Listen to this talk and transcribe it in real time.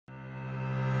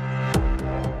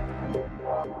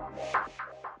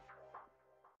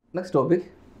Next topic,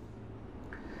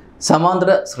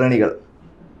 സമാന്തര ശ്രേണികൾ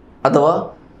അഥവാ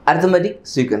arithmetic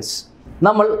sequence.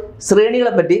 നമ്മൾ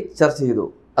ശ്രേണികളെ പറ്റി ചർച്ച ചെയ്തു,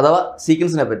 അഥവാ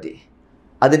സീക്വൻസിനെ പറ്റി,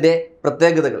 അതിൻ്റെ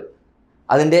പ്രത്യേകതകൾ,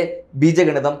 അതിൻ്റെ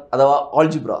ബീജഗണിതം അഥവാ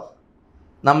ഓൾജിബ്ര,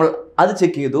 നമ്മൾ അത്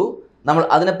ചെക്ക് ചെയ്തു. നമ്മൾ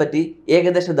അതിനെപ്പറ്റി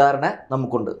ഏകദേശ ധാരണ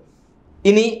നമുക്കുണ്ട്.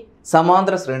 ഇനി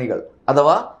സമാന്തര ശ്രേണികൾ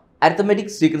അഥവാ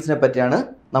അരിത്മെറ്റിക് സീക്വൻസിനെ പറ്റിയാണ്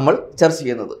നമ്മൾ ചർച്ച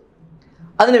ചെയ്യുന്നത്.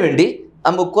 അതിനുവേണ്ടി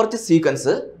നമുക്ക് കുറച്ച്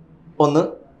സീക്വൻസ് ഒന്ന്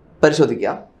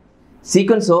പരിശോധിക്കാം.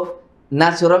 സീക്വൻസ് ഓഫ്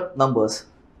നാച്ചുറൽ നമ്പേഴ്സ്,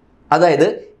 അതായത്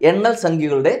എണ്ണൽ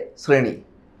സംഖ്യകളുടെ ശ്രേണി.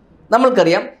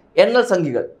 നമ്മൾക്കറിയാം എണ്ണൽ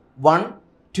സംഖ്യകൾ 1,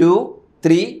 2,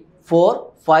 3, 4,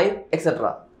 5 എക്സെട്ര.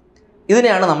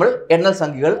 ഇതിനെയാണ് നമ്മൾ എണ്ണൽ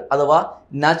സംഖ്യകൾ അഥവാ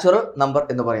നാച്ചുറൽ നമ്പർ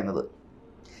എന്ന് പറയുന്നത്.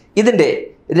 ഇതിൻ്റെ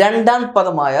രണ്ടാം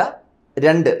പദമായ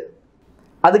 2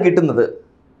 അത് കിട്ടുന്നത്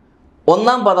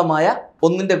ഒന്നാം പദമായ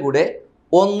 1ൻ്റെ കൂടെ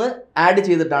 1 ആഡ്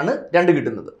ചെയ്തിട്ടാണ് 2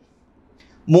 കിട്ടുന്നത്.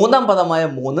 മൂന്നാം പദമായ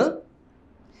 3,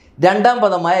 രണ്ടാം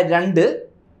പദമായ 2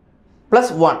 +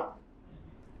 1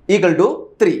 =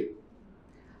 3.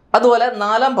 അതുപോലെ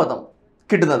നാലാം പദം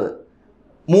കിട്ടുന്നത്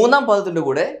മൂന്നാം പദത്തിൻ്റെ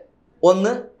കൂടെ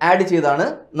 1 ആഡ് ചെയ്താണ്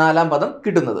നാലാം പദം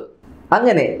കിട്ടുന്നത്.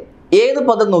 അങ്ങനെ ഏത്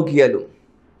പദം നോക്കിയാലും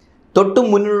തൊട്ടു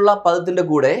മുന്നിലുള്ള പദത്തിൻ്റെ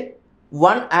കൂടെ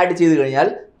 1 ആഡ് ചെയ്ത് കഴിഞ്ഞാൽ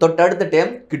തൊട്ടടുത്ത ടേം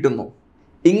കിട്ടുന്നു.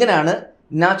 ഇങ്ങനെയാണ്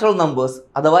നാച്ചുറൽ നമ്പേഴ്സ്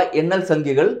അഥവാ എണ്ണൽ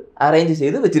സംഖ്യകൾ അറേഞ്ച്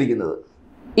ചെയ്ത് വെച്ചിരിക്കുന്നത്.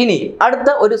 ഇനി അടുത്ത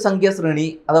ഒരു സംഖ്യാ ശ്രേണി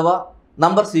അഥവാ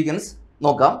നമ്പർ സീക്വൻസ്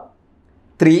നോക്കാം.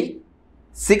 3,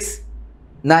 6,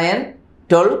 9,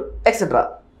 12 എക്സെട്ര.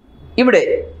 ഇവിടെ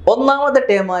ഒന്നാമത്തെ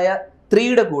ടേമായ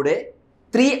 3യുടെ കൂടെ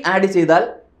 3 ആഡ് ചെയ്താൽ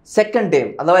സെക്കൻഡ് ടേം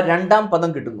അഥവാ രണ്ടാം പദം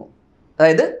കിട്ടുന്നു,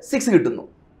 അതായത് 6 കിട്ടുന്നു.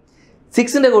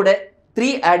 6ൻ്റെ കൂടെ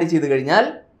 3 ആഡ് ചെയ്ത് കഴിഞ്ഞാൽ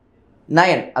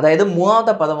 9, അതായത്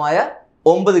മൂന്നാമത്തെ പദമായ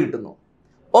 9 കിട്ടുന്നു.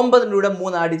 9ൻ്റെ കൂടെ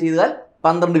 3 ആഡ് ചെയ്താൽ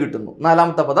 12 കിട്ടുന്നു.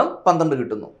 നാലാമത്തെ പദം 12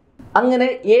 കിട്ടുന്നു. അങ്ങനെ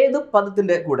ഏത്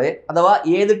പദത്തിൻ്റെ കൂടെ അഥവാ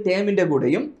ഏത് ടേമിൻ്റെ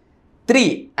കൂടെയും 3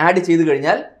 ആഡ് ചെയ്ത്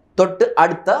കഴിഞ്ഞാൽ തൊട്ട്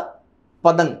അടുത്ത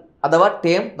പദം അഥവാ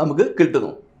ടേം നമുക്ക്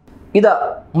കിട്ടുന്നു. ഇതാ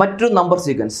മറ്റൊരു നമ്പർ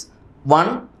സീക്വൻസ് 1,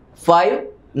 5,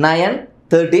 9,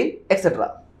 13 എക്സെട്ര.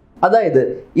 അതായത്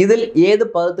ഇതിൽ ഏത്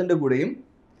പദത്തിൻ്റെ കൂടെയും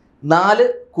 4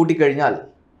 കൂട്ടിക്കഴിഞ്ഞാൽ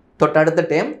തൊട്ടടുത്ത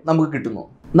ടേം നമുക്ക് കിട്ടുന്നു.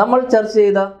 നമ്മൾ ചർച്ച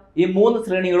ചെയ്ത ഈ 3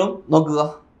 ശ്രേണികളും നോക്കുക.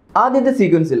 ആദ്യത്തെ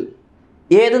സീക്വൻസിൽ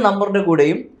ഏത് നമ്പറിൻ്റെ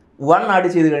കൂടെയും 1 ആഡ്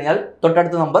ചെയ്ത് കഴിഞ്ഞാൽ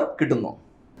തൊട്ടടുത്ത നമ്പർ കിട്ടുന്നു.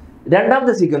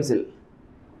 രണ്ടാമത്തെ സീക്വൻസിൽ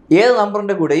ഏത്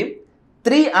നമ്പറിൻ്റെ കൂടെയും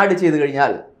 3 ആഡ് ചെയ്ത്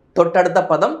കഴിഞ്ഞാൽ തൊട്ടടുത്ത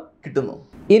പദം കിട്ടുന്നു.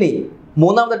 ഇനി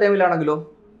മൂന്നാമത്തെ ടേമിലാണെങ്കിലോ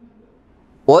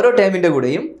ഓരോ ടേമിൻ്റെ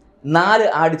കൂടെയും 4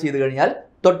 ആഡ് ചെയ്ത് കഴിഞ്ഞാൽ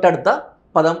തൊട്ടടുത്ത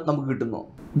പദം നമുക്ക് കിട്ടുന്നു.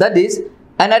 That is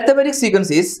an arithmetic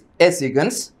sequence is a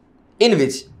sequence in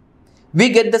which we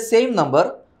get the same number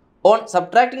on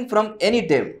subtracting from any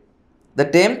term, the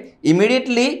term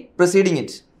immediately preceding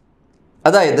it.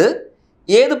 അതായത്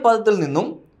ഏത് പദത്തിൽ നിന്നും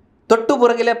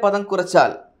തൊട്ടുപുറകിലെ പദം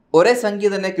കുറച്ചാൽ ഒരേ സംഖ്യ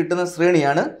തന്നെ കിട്ടുന്ന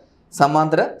ശ്രേണിയാണ്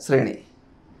സമാന്തര ശ്രേണി.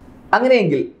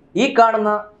 അങ്ങനെയെങ്കിൽ ഈ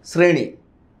കാണുന്ന ശ്രേണി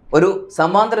ഒരു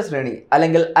സമാന്തര ശ്രേണി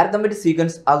അല്ലെങ്കിൽ അരിത്മെറ്റിക്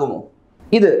സീക്വൻസ് ആകുമോ?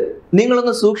 ഇത്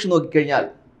നിങ്ങളൊന്ന് സൂക്ഷിച്ച് നോക്കിക്കഴിഞ്ഞാൽ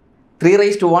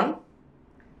 3^1,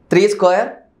 3²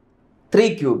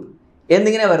 3³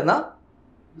 എന്നിങ്ങനെ വരുന്ന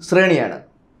ശ്രേണിയാണ്.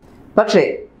 പക്ഷേ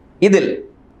ഇതിൽ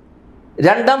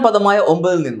രണ്ടാം പദമായ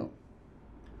 9ൽ നിന്നും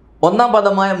ഒന്നാം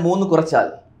പദമായ 3 കുറച്ചാൽ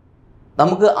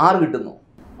നമുക്ക് 6 കിട്ടുന്നു.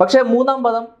 പക്ഷേ മൂന്നാം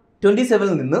പദം 27ൽ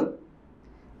നിന്ന്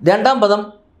രണ്ടാം പദം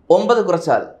 9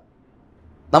 കുറച്ചാൽ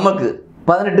നമുക്ക്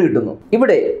 18 കിട്ടുന്നു.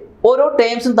 ഇവിടെ ഓരോ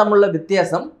ടേംസും തമ്മിലുള്ള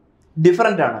വ്യത്യാസം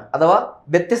ഡിഫറൻ്റ് ആണ് അഥവാ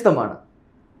വ്യത്യസ്തമാണ്.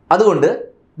 അതുകൊണ്ട്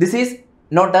this is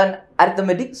not an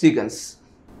arithmetic sequence.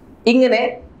 ഇങ്ങനെ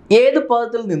ഏത്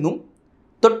പദത്തിൽ നിന്നും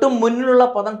തൊട്ടു മുന്നിലുള്ള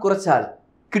പദം കുറച്ചാൽ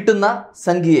കിട്ടുന്ന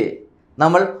സംഖ്യയെ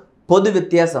നമ്മൾ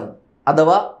പൊതുവ്യത്യാസം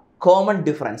അഥവാ കോമൺ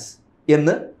ഡിഫറൻസ്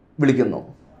എന്ന് വിളിക്കുന്നു.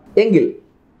 എങ്കിൽ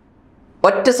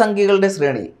ഒറ്റ സംഖ്യകളുടെ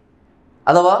ശ്രേണി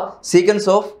അഥവാ സീക്വൻസ്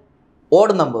ഓഫ്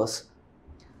ഓഡ് നമ്പേഴ്സ്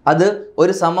അത്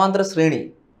ഒരു സമാന്തര ശ്രേണി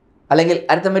അല്ലെങ്കിൽ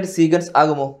അരിത്മെറ്റിക് സീക്വൻസ്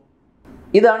ആകുമോ?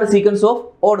 ഇതാണ് സീക്വൻസ് ഓഫ്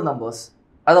ഓഡ് നമ്പേഴ്സ്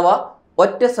അഥവാ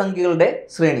ഒറ്റ സംഖ്യകളുടെ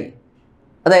ശ്രേണി.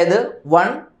 അതായത്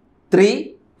 1, 3,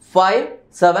 5,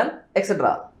 7 എക്സെട്ര.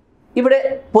 ഇവിടെ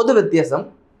പൊതുവ്യത്യാസം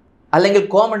അല്ലെങ്കിൽ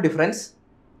കോമൺ ഡിഫറൻസ്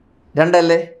 2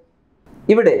 അല്ലേ?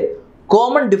 ഇവിടെ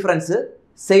കോമൺ ഡിഫറൻസ്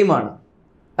സെയിം ആണ്.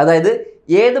 അതായത്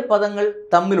ഏത് പദങ്ങൾ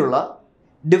തമ്മിലുള്ള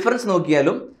ഡിഫറൻസ്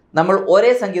നോക്കിയാലും നമ്മൾ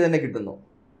ഒരേ സംഖ്യ തന്നെ കിട്ടുന്നു.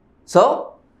 So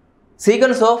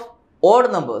sequence of odd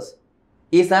numbers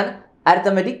is an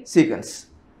arithmetic sequence.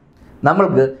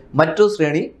 നമ്മൾക്ക് മറ്റൊരു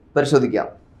ശ്രേണി പരിശോധിക്കാം.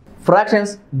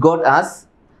 Fractions got as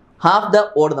half the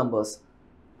odd numbers,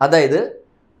 അതായത്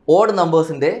ഓഡ്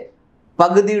നമ്പേഴ്സിൻ്റെ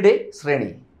പകുതിയുടെ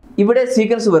ശ്രേണി. ഇവിടെ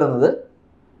സീക്വൻസ് വരുന്നത്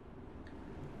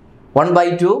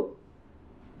 1/2,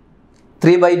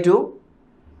 3/2,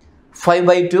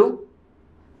 5/2,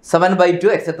 7/2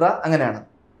 എക്സെട്ര അങ്ങനെയാണ്.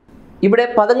 ഇവിടെ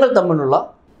പദങ്ങൾ തമ്മിലുള്ള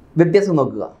വ്യത്യാസം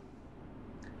നോക്കുക.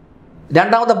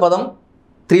 രണ്ടാമത്തെ പദം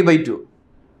 3/2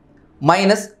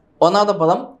 മൈനസ് ഒന്നാമത്തെ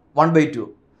പദം 1/2.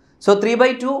 So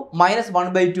 3/2 minus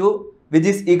 1/2 which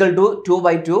is equal to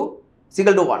 2/2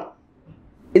 equal to 1.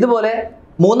 ഇതുപോലെ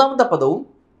മൂന്നാമത്തെ പദവും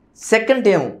സെക്കൻഡ്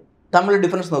ടേമും തമ്മിലുള്ള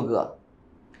ഡിഫറൻസ് നോക്കുക.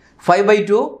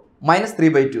 5/2 minus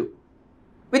 3/2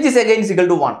 which is again equal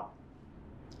to 1.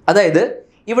 അതായത്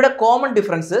ഇവിടെ കോമൺ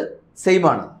ഡിഫറൻസ് സെയിം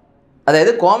ആണ്,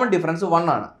 അതായത് കോമൺ ഡിഫറൻസ് 1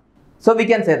 ആണ്. So we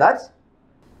can say that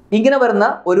ഇങ്ങനെ വരുന്ന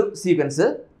ഒരു സീക്വൻസ്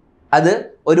അത്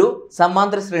ഒരു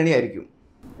സമാന്തര ശ്രേണി ആയിരിക്കും.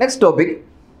 നെക്സ്റ്റ് ടോപ്പിക്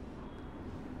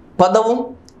പദവും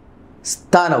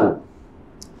സ്ഥാനവും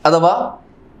അഥവാ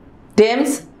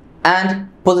ടേംസ് ആൻഡ്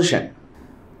പൊസിഷൻ.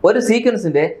 ഒരു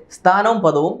സീക്വൻസിൻ്റെ സ്ഥാനവും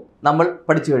പദവും നമ്മൾ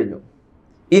പഠിച്ചു കഴിഞ്ഞു.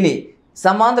 ഇനി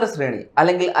സമാന്തര ശ്രേണി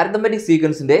അല്ലെങ്കിൽ അരിത്മെറ്റിക്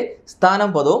സീക്വൻസിൻ്റെ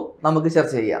സ്ഥാനവും പദവും നമുക്ക്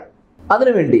ചർച്ച ചെയ്യാം.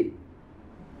 അതിനുവേണ്ടി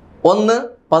 1,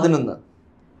 11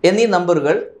 എന്നീ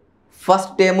നമ്പറുകൾ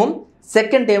ഫസ്റ്റ് ടേമും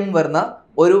സെക്കൻഡ് ടേമും വരുന്ന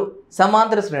ഒരു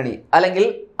സമാന്തര ശ്രേണി അല്ലെങ്കിൽ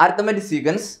അരിത്മെറ്റിക്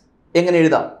സീക്വൻസ് എങ്ങനെ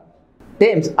എഴുതാം?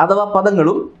 ടേംസ് അഥവാ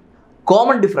പദങ്ങളും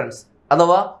കോമൺ ഡിഫറൻസ്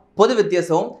അഥവാ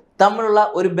പൊതുവ്യത്യാസവും തമ്മിലുള്ള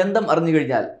ഒരു ബന്ധം അറിഞ്ഞു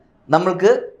കഴിഞ്ഞാൽ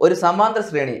നമ്മൾക്ക് ഒരു സമാന്തര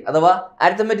ശ്രേണി അഥവാ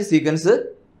അരിത്മെറ്റിക് സീക്വൻസ്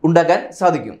ഉണ്ടാക്കാൻ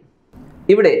സാധിക്കും.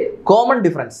 ഇവിടെ common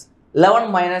difference 11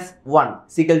 minus 1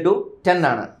 equal to 10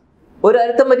 ആണ്. ഒരു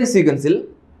അരിത്മെറ്റിക് സീക്വൻസിൽ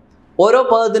ഓരോ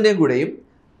പദത്തിൻ്റെയും കൂടെയും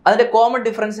അതിൻ്റെ കോമൺ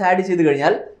ഡിഫറൻസ് ആഡ് ചെയ്ത്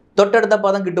കഴിഞ്ഞാൽ തൊട്ടടുത്ത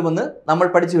പദം കിട്ടുമെന്ന് നമ്മൾ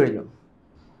പഠിച്ചു കഴിഞ്ഞു.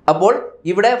 അപ്പോൾ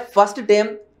ഇവിടെ ഫസ്റ്റ് ടേം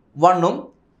 1ഉം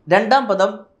രണ്ടാം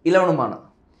പദം 11ഉമാണ്.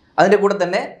 അതിൻ്റെ കൂടെ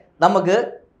തന്നെ നമുക്ക്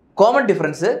കോമൺ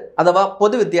ഡിഫറൻസ് അഥവാ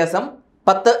പൊതുവ്യത്യാസം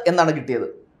 10 എന്നാണ് കിട്ടിയത്.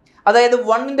 അതായത്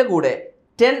 1ൻ്റെ കൂടെ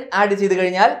 10 ആഡ് ചെയ്ത്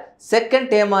കഴിഞ്ഞാൽ സെക്കൻഡ്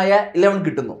ടേമായ 11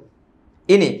 കിട്ടുന്നു.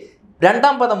 ഇനി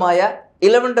രണ്ടാം പദമായ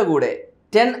 11ൻ്റെ കൂടെ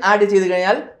 10 ആഡ് ചെയ്ത്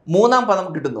കഴിഞ്ഞാൽ മൂന്നാം പദം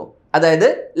കിട്ടുന്നു. അതായത്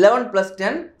 11 പ്ലസ്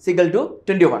 10 ഈക്വൽ ടു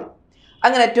 21.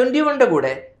 അങ്ങനെ 21ൻ്റെ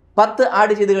കൂടെ 10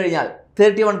 ആഡ് ചെയ്ത് കഴിഞ്ഞാൽ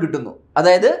 31 കിട്ടുന്നു.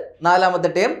 അതായത് നാലാമത്തെ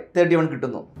ടേം 31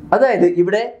 കിട്ടുന്നു. അതായത്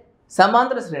ഇവിടെ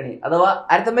സമാന്തര ശ്രേണി അഥവാ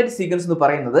അരിത്മെറ്റിക് സീക്വൻസ് എന്ന്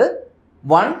പറയുന്നത്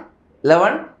 1,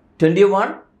 11,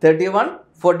 21, 31,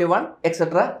 41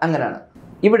 എക്സെട്ര അങ്ങനെയാണ്.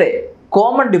 ഇവിടെ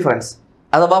കോമൺ ഡിഫറൻസ്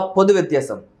അഥവാ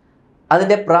പൊതുവ്യത്യാസം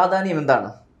അതിൻ്റെ പ്രാധാന്യം എന്താണ്?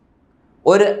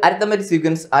 ഒരു അരിത്മെറ്റിക്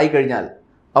സീക്വൻസ് ആയിക്കഴിഞ്ഞാൽ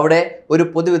അവിടെ ഒരു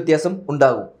പൊതുവ്യത്യാസം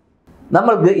ഉണ്ടാകും.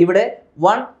 നമ്മൾക്ക് ഇവിടെ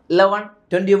 1, 11,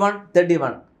 21,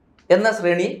 31 എന്ന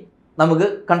ശ്രേണി നമുക്ക്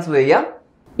കൺസിഡർ ചെയ്യാം.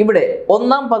 ഇവിടെ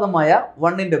ഒന്നാം പദമായ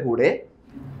 1ൻ്റെ കൂടെ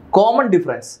കോമൺ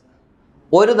ഡിഫറൻസ്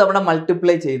ഒരു തവണ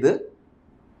മൾട്ടിപ്ലൈ ചെയ്ത്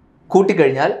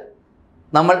കൂട്ടിക്കഴിഞ്ഞാൽ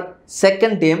നമ്മൾ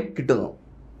സെക്കൻഡ് ടേം കിട്ടുന്നു.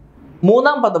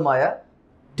 മൂന്നാം പദമായ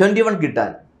 21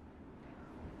 കിട്ടാൻ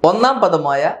ഒന്നാം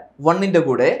പദമായ 1ൻ്റെ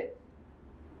കൂടെ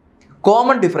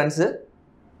കോമൺ ഡിഫറൻസ്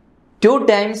 2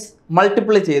 ടൈംസ്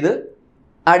മൾട്ടിപ്ലൈ ചെയ്ത്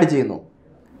ആഡ് ചെയ്യുന്നു.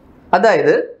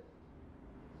 അതായത്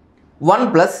 1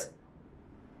 പ്ലസ്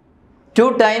 2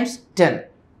 ടൈംസ് 10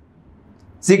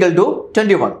 ഈക്വൽ ടു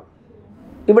 21.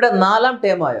 ഇവിടെ നാലാം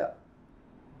ടേമായ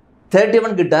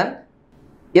 31 കിട്ടാൻ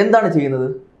എന്താണ് ചെയ്യുന്നത്?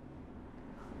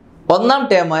 ഒന്നാം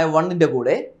ടേമായ 1ൻ്റെ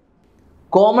കൂടെ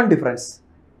കോമൺ ഡിഫറൻസ്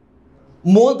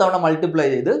 3 തവണ മൾട്ടിപ്ലൈ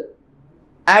ചെയ്ത്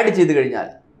ആഡ് ചെയ്ത് കഴിഞ്ഞാൽ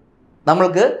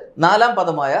നമ്മൾക്ക് നാലാം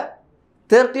പദമായ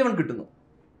 31 കിട്ടുന്നു.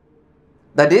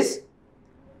 That is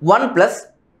 1 plus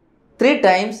 3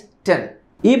 times 10.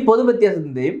 ഈ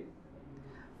പൊതുവ്യത്യാസത്തിൻ്റെയും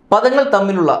പദങ്ങൾ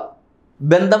തമ്മിലുള്ള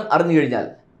ബന്ധം അറിഞ്ഞു കഴിഞ്ഞാൽ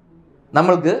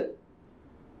നമ്മൾക്ക്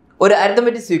ഒരു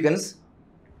അരിത്മെറ്റിക് സീക്വൻസ്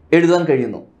എഴുതാൻ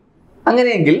കഴിയുന്നു.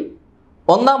 അങ്ങനെയെങ്കിൽ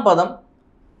ഒന്നാം പദം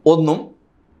 1ഉം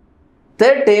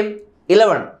തേർഡ് ടേം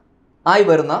 11 ആയി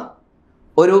വരുന്ന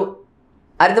ഒരു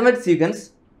അരിത്മെറ്റിക് സീക്വൻസ്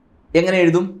എങ്ങനെ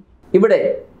എഴുതും? ഇവിടെ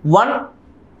 1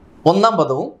 ഒന്നാം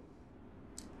പദവും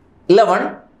 11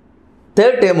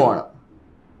 തേർഡ് ടേമുമാണ്.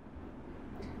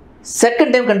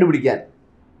 സെക്കൻഡ് ടേം കണ്ടുപിടിക്കാൻ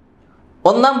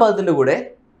ഒന്നാം പദത്തിൻ്റെ കൂടെ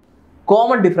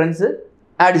കോമൺ ഡിഫറൻസ്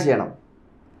ആഡ് ചെയ്യണം.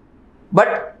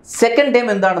 ബട്ട് സെക്കൻഡ് ടേം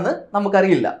എന്താണെന്ന്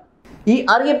നമുക്കറിയില്ല. ഈ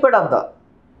അറിയപ്പെടാത്ത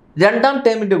രണ്ടാം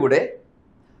ടേമിൻ്റെ കൂടെ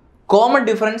കോമൺ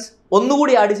ഡിഫറൻസ്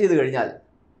ഒന്നുകൂടി ആഡ് ചെയ്ത് കഴിഞ്ഞാൽ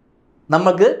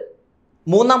നമുക്ക്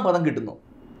മൂന്നാം പദം കിട്ടുന്നു.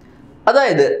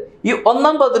 അതായത് ഈ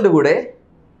ഒന്നാം പദത്തിൻ്റെ കൂടെ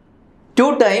 2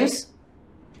 ടൈംസ്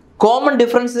കോമൺ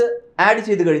ഡിഫറൻസ് ആഡ്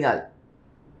ചെയ്ത് കഴിഞ്ഞാൽ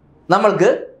നമ്മൾക്ക്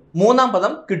മൂന്നാം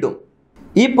പദം കിട്ടും.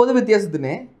 ഈ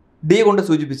പൊതുവ്യത്യാസത്തിനെ ഡി കൊണ്ട്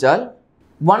സൂചിപ്പിച്ചാൽ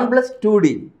 1 plus 2d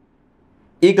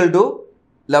equal to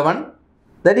 11.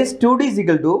 That is 2d is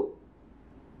equal to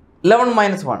 11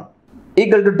 minus 1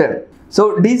 equal to 10. So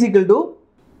d is equal to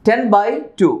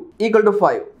 10/2 equal to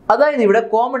 5. അതായത് ഇവിടെ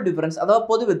കോമൺ ഡിഫറൻസ് അഥവാ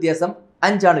പൊതുവ്യത്യാസം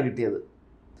 5 ആണ് കിട്ടിയത്.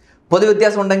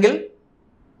 പൊതുവ്യത്യാസം ഉണ്ടെങ്കിൽ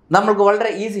നമ്മൾക്ക്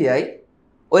വളരെ ഈസിയായി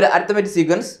ഒരു അരിത്മെറ്റിക്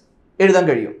സീക്വൻസ് എഴുതാൻ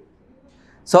കഴിയും.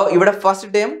 സോ ഇവിടെ ഫസ്റ്റ്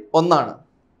ടേം 1 ആണ്,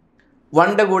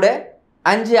 1ന്റെ കൂടെ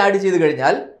 5 ആഡ് ചെയ്ത്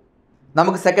കഴിഞ്ഞാൽ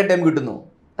നമുക്ക് സെക്കൻഡ് ടൈം കിട്ടുന്നു.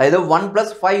 അതായത് 1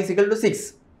 + 5 = 6.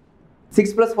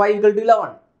 6 + 5 =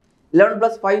 11. 11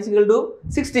 + 5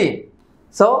 = 16.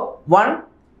 So 1,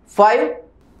 5,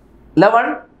 11,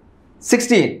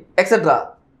 16, etc.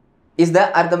 is the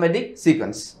arithmetic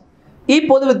sequence. ഈ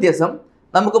പൊതുവ്യത്യാസം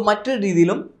നമുക്ക് മറ്റൊരു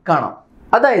രീതിയിലും കാണാം.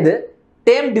 അതായത്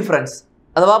ടേം ഡിഫറൻസ്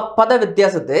അഥവാ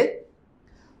പദവ്യത്യാസത്തെ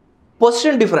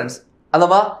പൊസിഷൻ ഡിഫറൻസ്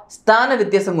അഥവാ സ്ഥാന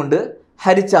വ്യത്യാസം കൊണ്ട്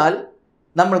ഹരിച്ചാൽ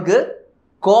നമ്മൾക്ക്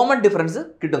കോമൺ ഡിഫറൻസ്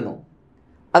കിട്ടുന്നു.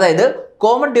 അതായത്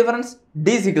common difference D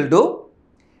 =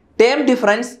 term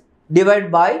difference divide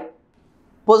by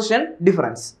position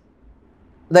difference.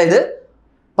 അതായത്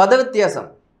പദവ്യത്യാസം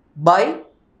ബൈ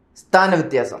സ്ഥാന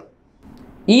വ്യത്യാസം.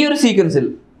 ഈ ഒരു സീക്വൻസിൽ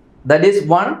ദാറ്റ് ഈസ്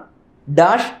 1,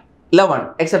 11,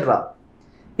 etc.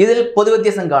 ഇതിൽ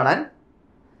പൊതുവ്യത്യാസം കാണാൻ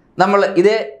നമ്മൾ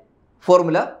ഇതേ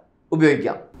ഫോർമുല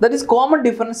ഉപയോഗിക്കാം. That is common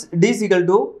difference D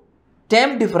 = term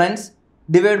difference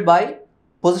divide by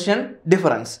position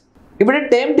difference. ഇവിടെ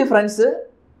ടേം ഡിഫറൻസ്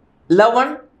 11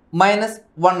 -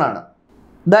 1 ആണ്.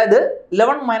 അതായത്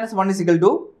 11 - 1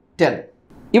 = 10.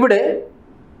 ഇവിടെ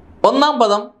ഒന്നാം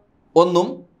പദം 1ഉം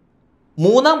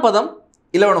മൂന്നാം പദം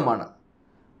 11ഉമാണ്.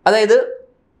 അതായത്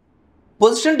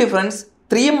പൊസിഷൻ ഡിഫറൻസ്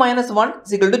 3 - 1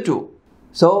 = 2.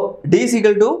 So D =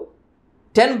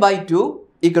 10/2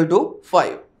 =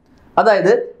 5.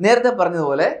 അതായത് നേരത്തെ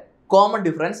പറഞ്ഞതുപോലെ കോമൺ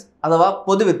ഡിഫറൻസ് അഥവാ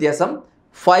പൊതുവ്യത്യാസം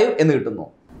 5 എന്ന് കിട്ടുന്നു.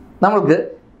 നമ്മൾക്ക്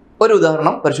ഒരു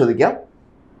ഉദാഹരണം പരിശോധിക്കാം.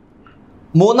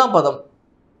 മൂന്നാം പദം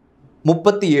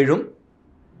 37ഉം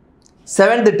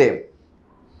 7th ടേം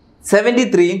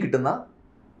 73യും കിട്ടുന്ന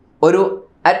ഒരു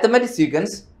അരിത്മെറ്റിക്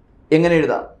സീക്വൻസ് എങ്ങനെ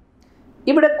എഴുതാം?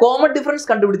 ഇവിടെ കോമൺ ഡിഫറൻസ്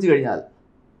കണ്ടുപിടിച്ച് കഴിഞ്ഞാൽ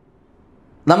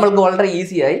നമ്മൾക്ക് വളരെ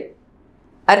ഈസിയായി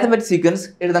അരിത്മെറ്റിക് സീക്വൻസ്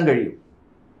എഴുതാൻ കഴിയും.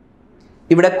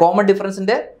 ഇവിടെ കോമൺ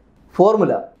ഡിഫറൻസിൻ്റെ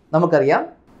ഫോർമുല നമുക്കറിയാം.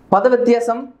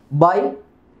 പദവ്യത്യാസം ബൈ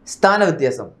സ്ഥാന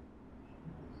വ്യത്യാസം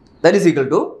ദാറ്റ് ഈസ് ഈക്വൽ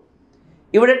ടു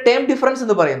ഇവിടെ ടേം ഡിഫറൻസ്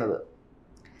എന്ന് പറയുന്നത്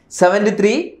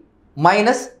 73 -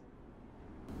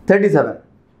 37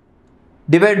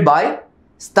 ഡിവൈഡ് ബൈ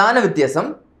സ്ഥാന വ്യത്യാസം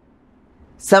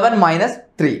 7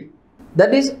 - 3.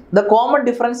 That is the common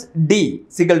difference D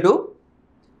 =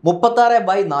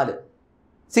 36/4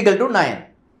 = 9.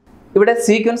 ഇവിടെ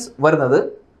സീക്വൻസ് വരുന്നത്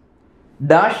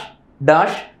dash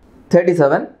dash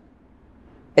 37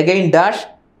 again dash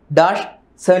dash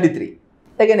 73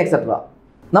 again etc.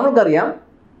 നമ്മൾക്കറിയാം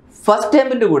ഫസ്റ്റ്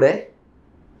ടേമിൻ്റെ കൂടെ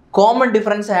കോമൺ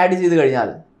ഡിഫറൻസ് ആഡ് ചെയ്ത് കഴിഞ്ഞാൽ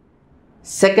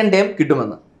സെക്കൻഡ് ടേം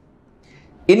കിട്ടുമെന്ന്.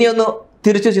 ഇനിയൊന്ന്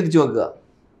തിരിച്ചു ചിന്തിച്ചു നോക്കുക.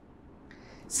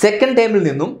 സെക്കൻഡ് ടേമിൽ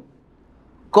നിന്നും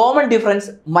കോമൺ ഡിഫറൻസ്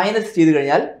മൈനസ് ചെയ്ത്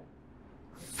കഴിഞ്ഞാൽ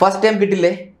ഫസ്റ്റ് ടേം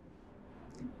കിട്ടില്ലേ?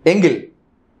 എങ്കിൽ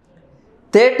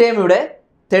തേർഡ് ടേം ഇവിടെ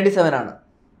 37 ആണ്.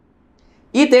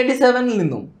 ഈ 37ൽ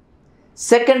നിന്നും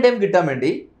സെക്കൻഡ് ടേം കിട്ടാൻ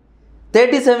വേണ്ടി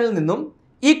 37ൽ നിന്നും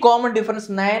ഈ കോമൺ ഡിഫറൻസ്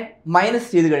 9 മൈനസ്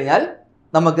ചെയ്ത് കഴിഞ്ഞാൽ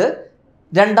നമുക്ക്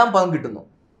രണ്ടാം പദം കിട്ടുന്നു.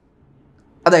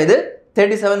 അതായത്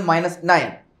 37 -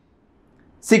 9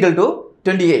 =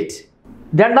 28.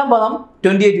 രണ്ടാം പദം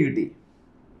 28 കിട്ടി.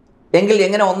 എങ്കിൽ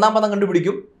എങ്ങനെ ഒന്നാം പദം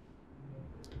കണ്ടുപിടിക്കും?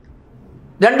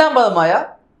 രണ്ടാം പദമായ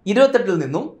 28ൽ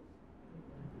നിന്നും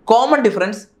കോമൺ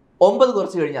ഡിഫറൻസ് 9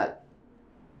 കുറച്ച് കഴിഞ്ഞാൽ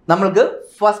നമ്മൾക്ക്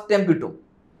ഫസ്റ്റ് ടേം കിട്ടും.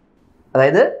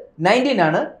 അതായത് 19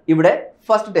 ആണ് ഇവിടെ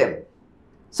first term.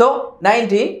 So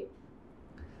 19,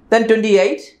 then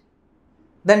 28,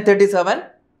 then 37,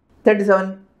 37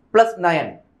 + 9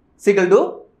 =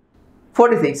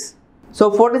 46. So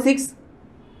 46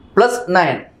 +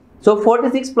 9. So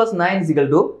 46 + 9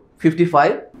 =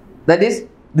 55. That is,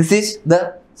 this is the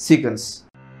sequence.